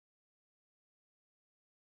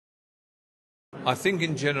I think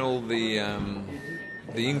in general the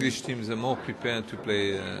English teams are more prepared to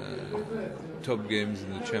play top games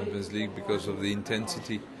in the Champions League because of the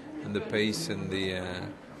intensity and the pace and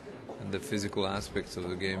the physical aspects of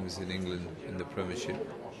the games in England in the Premiership.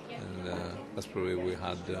 And that's probably we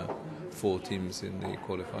had 4 teams in the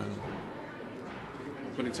quarterfinal.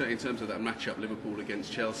 But in terms of that matchup, Liverpool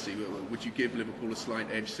against Chelsea, would you give Liverpool a slight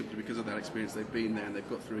edge simply because of that experience? They've been there and they've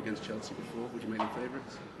got through against Chelsea before. Would you make them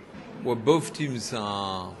favourites? Well, both teams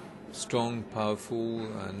are strong, powerful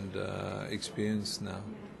and experienced now.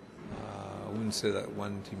 I wouldn't say that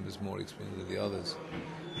one team is more experienced than the others.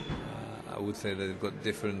 I would say that they've got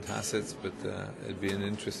different assets, but it'd be an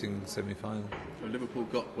interesting semi-final. So Liverpool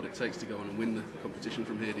got what it takes to go on and win the competition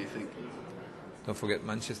from here, do you think? Don't forget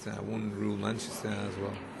Manchester. I wouldn't rule Manchester as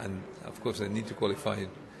well. And of course they need to qualify.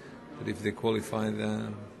 But if they qualify,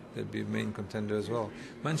 they'll be a main contender as well.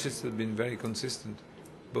 Manchester has been very consistent,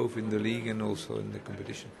 both in the league and also in the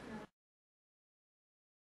competition.